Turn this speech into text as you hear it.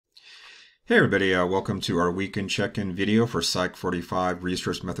Hey everybody, welcome to our weekend check-in video for Psych 45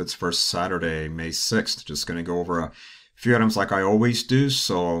 Research Methods for Saturday, May 6th. Just going to go over a few items like I always do,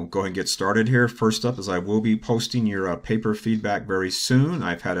 so I'll go ahead and get started here. First up is I will be posting your paper feedback very soon.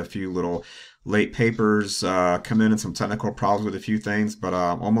 I've had a few little late papers come in and some technical problems with a few things, but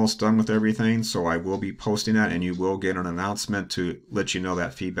I'm almost done with everything, so I will be posting that, and you will get an announcement to let you know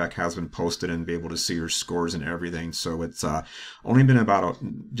that feedback has been posted and be able to see your scores and everything. So it's only been about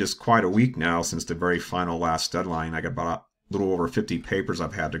just quite a week now since the very final last deadline. I got about a little over 50 papers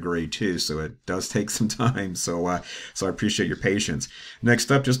I've had to grade too, so it does take some time. So I appreciate your patience.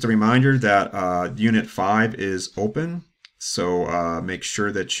 Next up, just a reminder that Unit 5 is open. So make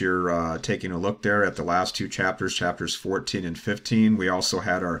sure that you're taking a look there at the last two chapters, chapters 14 and 15. We also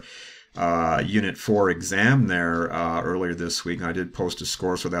had our Unit 4 exam there earlier this week. I did post a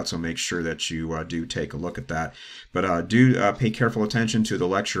score for that, so make sure that you do take a look at that. But do pay careful attention to the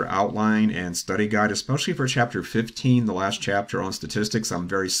lecture outline and study guide, especially for chapter 15, the last chapter on statistics. I'm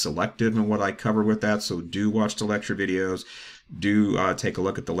very selective in what I cover with that, so do watch the lecture videos. Do take a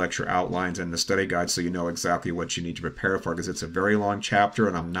look at the lecture outlines and the study guide so you know exactly what you need to prepare for, because it's a very long chapter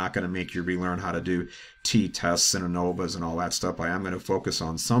and I'm not going to make you relearn how to do t-tests and ANOVAs and all that stuff. I am going to focus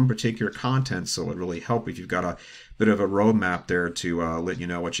on some particular content, so it would really help if you've got a bit of a roadmap there to let you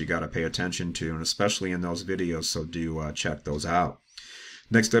know what you got to pay attention to, and especially in those videos, so do check those out.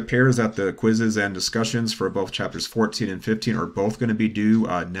 Next up here is that the quizzes and discussions for both chapters 14 and 15 are both going to be due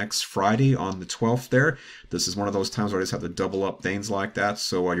next Friday on the 12th there. This is one of those times where I just have to double up things like that,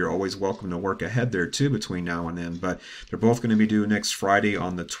 so you're always welcome to work ahead there too between now and then. But they're both going to be due next Friday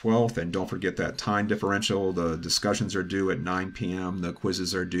on the 12th, and don't forget that time differential. The discussions are due at 9 p.m. The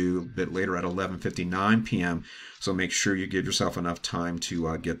quizzes are due a bit later at 11:59 p.m. So make sure you give yourself enough time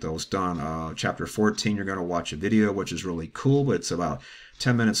to get those done. Chapter 14, you're going to watch a video, which is really cool, but it's about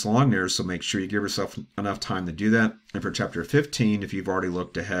 10 minutes long there, so make sure you give yourself enough time to do that. And for chapter 15, if you've already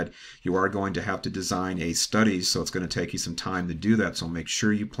looked ahead, you are going to have to design a study, so it's going to take you some time to do that. So make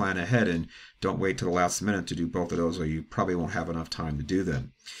sure you plan ahead and don't wait to the last minute to do both of those, or you probably won't have enough time to do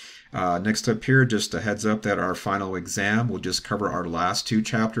them. Next up here, just a heads up that our final exam will just cover our last two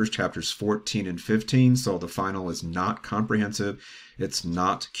chapters, chapters 14 and 15. So the final is not comprehensive. It's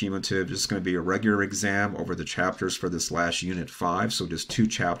not cumulative. It's going to be a regular exam over the chapters for this last Unit 5. So just two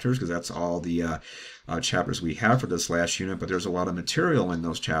chapters, because that's all the chapters we have for this last unit. But there's a lot of material in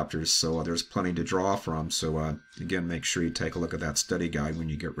those chapters, so there's plenty to draw from. So again, make sure you take a look at that study guide when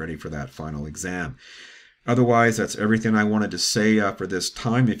you get ready for that final exam. Otherwise, that's everything I wanted to say for this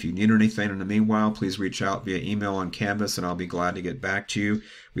time. If you need anything in the meanwhile, please reach out via email on Canvas, and I'll be glad to get back to you.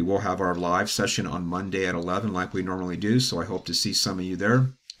 We will have our live session on Monday at 11 like we normally do, so I hope to see some of you there.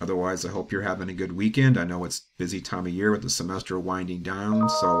 Otherwise, I hope you're having a good weekend. I know it's a busy time of year with the semester winding down,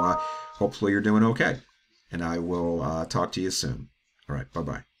 so hopefully you're doing okay. And I will talk to you soon. All right,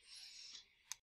 bye-bye.